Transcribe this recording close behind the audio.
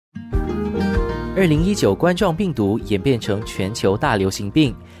2019冠状病毒演变成全球大流行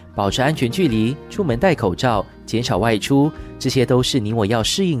病，保持安全距离，出门戴口罩，减少外出，这些都是你我要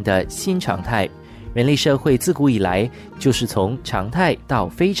适应的新常态。人类社会自古以来就是从常态到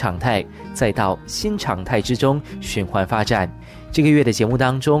非常态，再到新常态之中循环发展。这个月的节目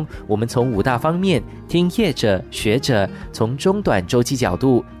当中，我们从5大方面听业者、学者从中短周期角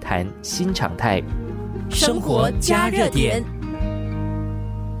度谈新常态。生活加热点。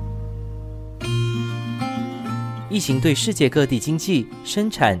疫情对世界各地经济、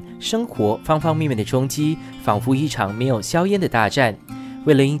生产、生活方方面面的冲击，仿佛一场没有硝烟的大战。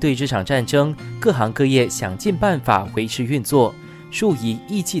为了应对这场战争，各行各业想尽办法维持运作，数以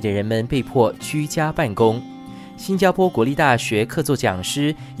亿计的人们被迫居家办公。新加坡国立大学客座讲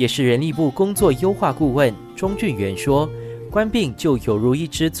师，也是人力部工作优化顾问钟骏源说，官病就有如一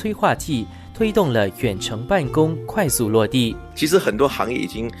支催化剂，推动了远程办公快速落地。其实很多行业已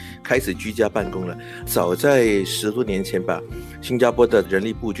经开始居家办公了，早在10多年前吧，新加坡的人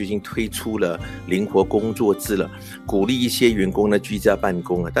力部就已经推出了灵活工作制了，鼓励一些员工呢居家办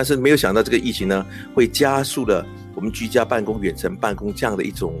公了。但是没有想到这个疫情呢，会加速了我们居家办公、远程办公这样的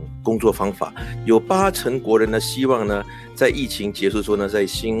一种工作方法。有80%国人呢希望呢，在疫情结束之后呢，在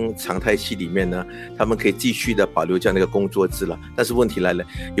新常态期里面呢，他们可以继续的保留这样的一个工作制了。但是问题来了，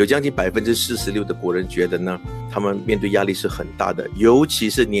有将近46%的国人觉得呢，他们面对压力是很大的，尤其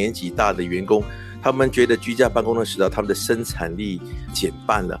是年纪大的员工，他们觉得居家办公呢使得他们的生产力减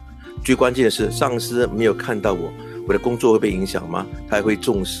半了。最关键的是，上司没有看到我的工作会被影响吗？他还会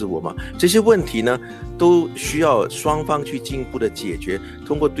重视我吗？这些问题呢，都需要双方去进一步的解决，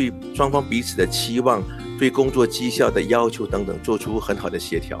通过对双方彼此的期望、对工作绩效的要求等等，做出很好的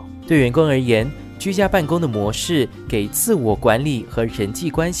协调。对员工而言，居家办公的模式给自我管理和人际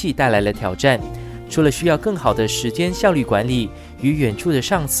关系带来了挑战。除了需要更好的时间效率管理，与远处的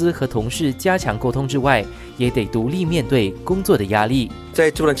上司和同事加强沟通之外，也得独立面对工作的压力。在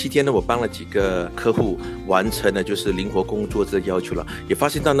这段期间呢，我帮了几个客户完成了就是灵活工作制的要求了，也发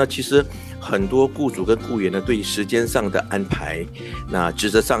现到呢，其实很多雇主跟雇员呢，对时间上的安排、那职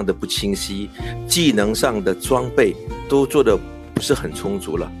责上的不清晰、技能上的装备都做得不是很充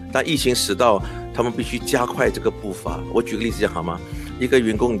足了。但疫情使到他们必须加快这个步伐。我举个例子讲好吗？一个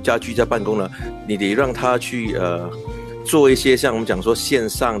员工你居家办公了，你得让他去做一些像我们讲说线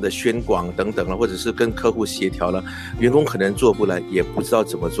上的宣广等等了，或者是跟客户协调了，员工可能做不来，也不知道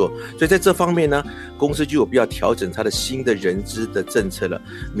怎么做。所以在这方面呢，公司就有必要调整他的新的人资的政策了，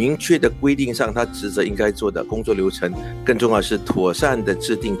明确的规定上他职责应该做的工作流程，更重要的是妥善的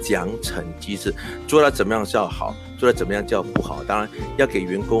制定奖惩机制，做到怎么样叫好，做到怎么样叫不好。当然要给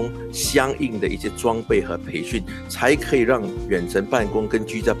员工相应的一些装备和培训，才可以让远程办公跟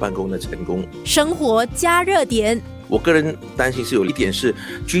居家办公的成功。生活加热点。我个人担心是有一点是，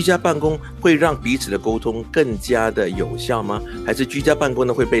居家办公会让彼此的沟通更加的有效吗？还是居家办公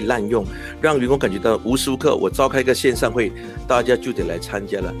呢会被滥用，让员工感觉到无时无刻我召开一个线上会，大家就得来参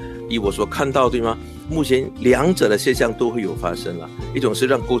加了？以我所看到，对吗？目前两者的现象都会有发生了。一种是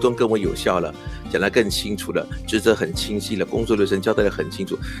让沟通更为有效了，讲得更清楚了，职责很清晰了，工作流程交代得很清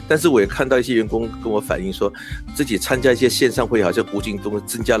楚。但是我也看到一些员工跟我反映说，自己参加一些线上会好像无形中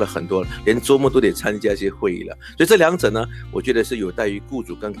增加了很多，连周末都得参加一些会议了。所以这两者呢，我觉得是有待于雇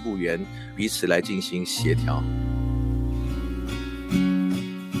主跟雇员彼此来进行协调。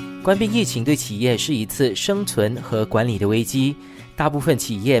官兵疫情对企业是一次生存和管理的危机，大部分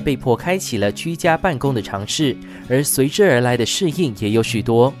企业被迫开启了居家办公的尝试，而随之而来的适应也有许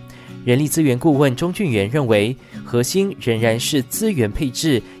多。人力资源顾问钟骏源认为，核心仍然是资源配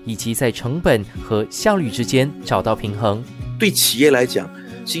置以及在成本和效率之间找到平衡。对企业来讲，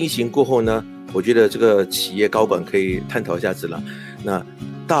新疫情过后呢，我觉得这个企业高管可以探讨一下子了。那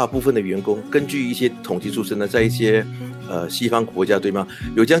大部分的员工，根据一些统计数字呢，在一些西方国家，对吗？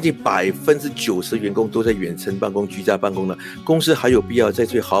有将近90%员工都在远程办公、居家办公了。公司还有必要在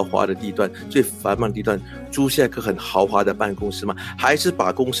最豪华的地段、最繁忙的地段租下一个很豪华的办公室吗？还是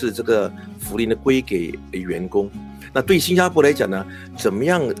把公司的这个福利呢归给员工？那对新加坡来讲呢，怎么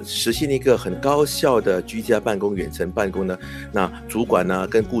样实现一个很高效的居家办公、远程办公呢？那主管呢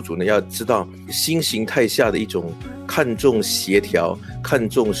跟雇主呢要知道新形态下的一种看重协调、看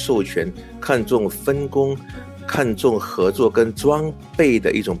重授权、看重分工、看重合作跟装备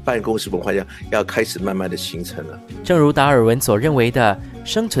的一种办公室文化要开始慢慢的形成了。正如达尔文所认为的，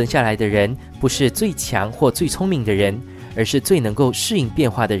生存下来的人不是最强或最聪明的人，而是最能够适应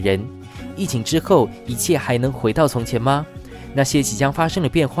变化的人。疫情之后，一切还能回到从前吗？那些即将发生的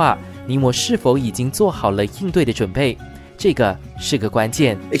变化，你我是否已经做好了应对的准备？这个是个关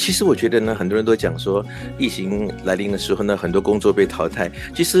键。其实我觉得呢，很多人都讲说，疫情来临的时候呢，很多工作被淘汰。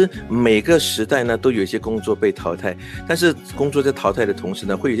其实每个时代呢，都有一些工作被淘汰，但是工作在淘汰的同时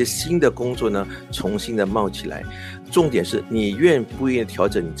呢，会有一些新的工作呢，重新的冒起来。重点是你愿不愿意调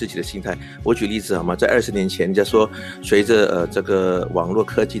整你自己的心态。我举例子好吗？在20年前，人家说随着这个网络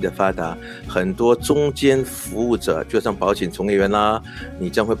科技的发达，很多中间服务者，就像保险从业员啦，你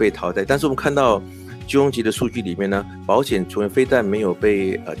将会被淘汰。但是我们看到金融局的数据里面呢，保险从业非但没有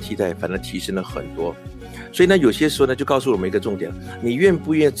被替代，反而提升了很多。所以呢，有些时候呢，就告诉我们一个重点：你愿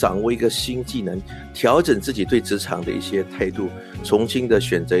不愿意掌握一个新技能，调整自己对职场的一些态度，重新的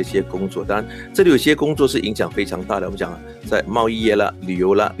选择一些工作。当然，这里有些工作是影响非常大的，我们讲在贸易业啦、旅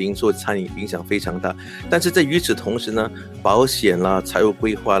游啦、零售、餐饮影响非常大。但是在与此同时呢，保险啦、财务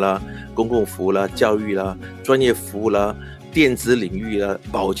规划啦、公共服务啦、教育啦、专业服务啦、电子领域啊，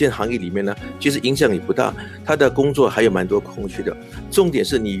保健行业里面呢，其实影响也不大，他的工作还有蛮多空缺的。重点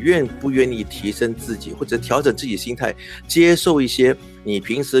是你愿不愿意提升自己，或者调整自己心态，接受一些你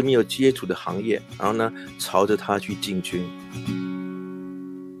平时没有接触的行业，然后呢，朝着它去进军。